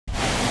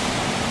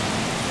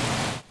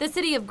The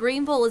City of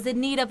Greenville is in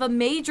need of a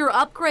major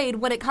upgrade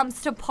when it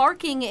comes to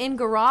parking in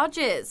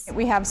garages.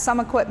 We have some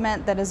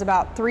equipment that is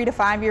about 3 to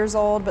 5 years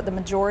old, but the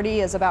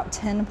majority is about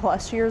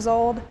 10+ years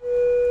old.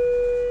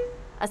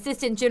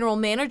 Assistant General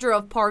Manager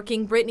of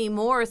Parking, Brittany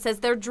Moore, says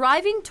they're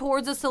driving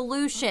towards a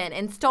solution,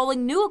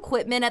 installing new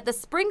equipment at the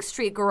Spring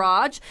Street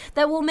garage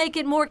that will make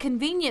it more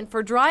convenient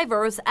for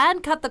drivers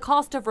and cut the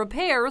cost of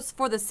repairs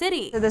for the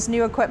city. So this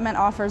new equipment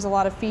offers a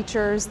lot of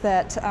features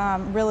that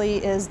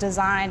really is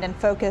designed and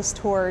focused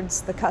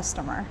towards the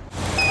customer.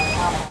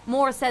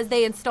 Moore says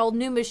they installed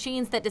new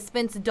machines that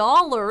dispense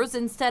dollars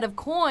instead of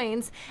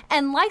coins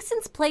and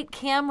license plate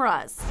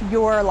cameras.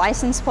 Your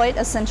license plate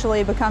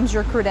essentially becomes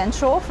your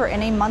credential for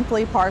any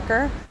monthly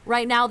parker.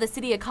 Right now, the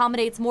city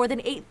accommodates more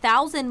than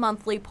 8,000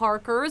 monthly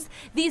parkers.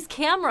 These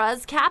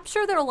cameras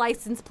capture their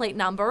license plate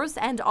numbers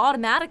and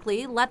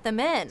automatically let them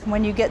in.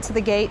 When you get to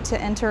the gate to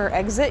enter or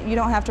exit, you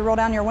don't have to roll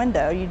down your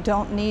window. You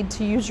don't need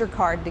to use your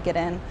card to get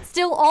in.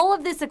 Still, all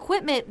of this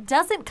equipment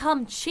doesn't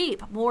come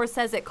cheap. Moore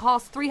says it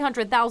costs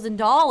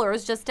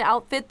 $300,000 just to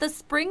outfit the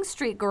Spring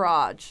Street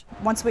garage.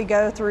 Once we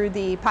go through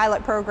the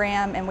pilot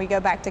program and we go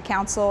back to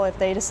council, if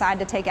they decide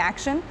to take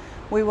action,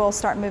 we will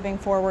start moving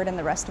forward in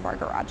the rest of our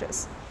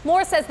garages.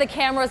 Moore says the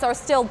cameras are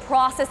still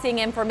processing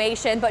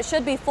information but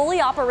should be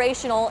fully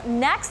operational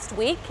next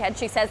week, and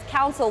she says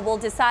council will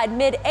decide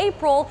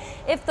mid-April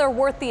if they're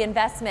worth the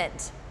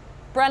investment.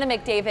 Brenna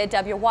McDavid,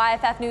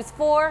 WYFF News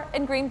 4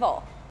 in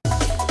Greenville.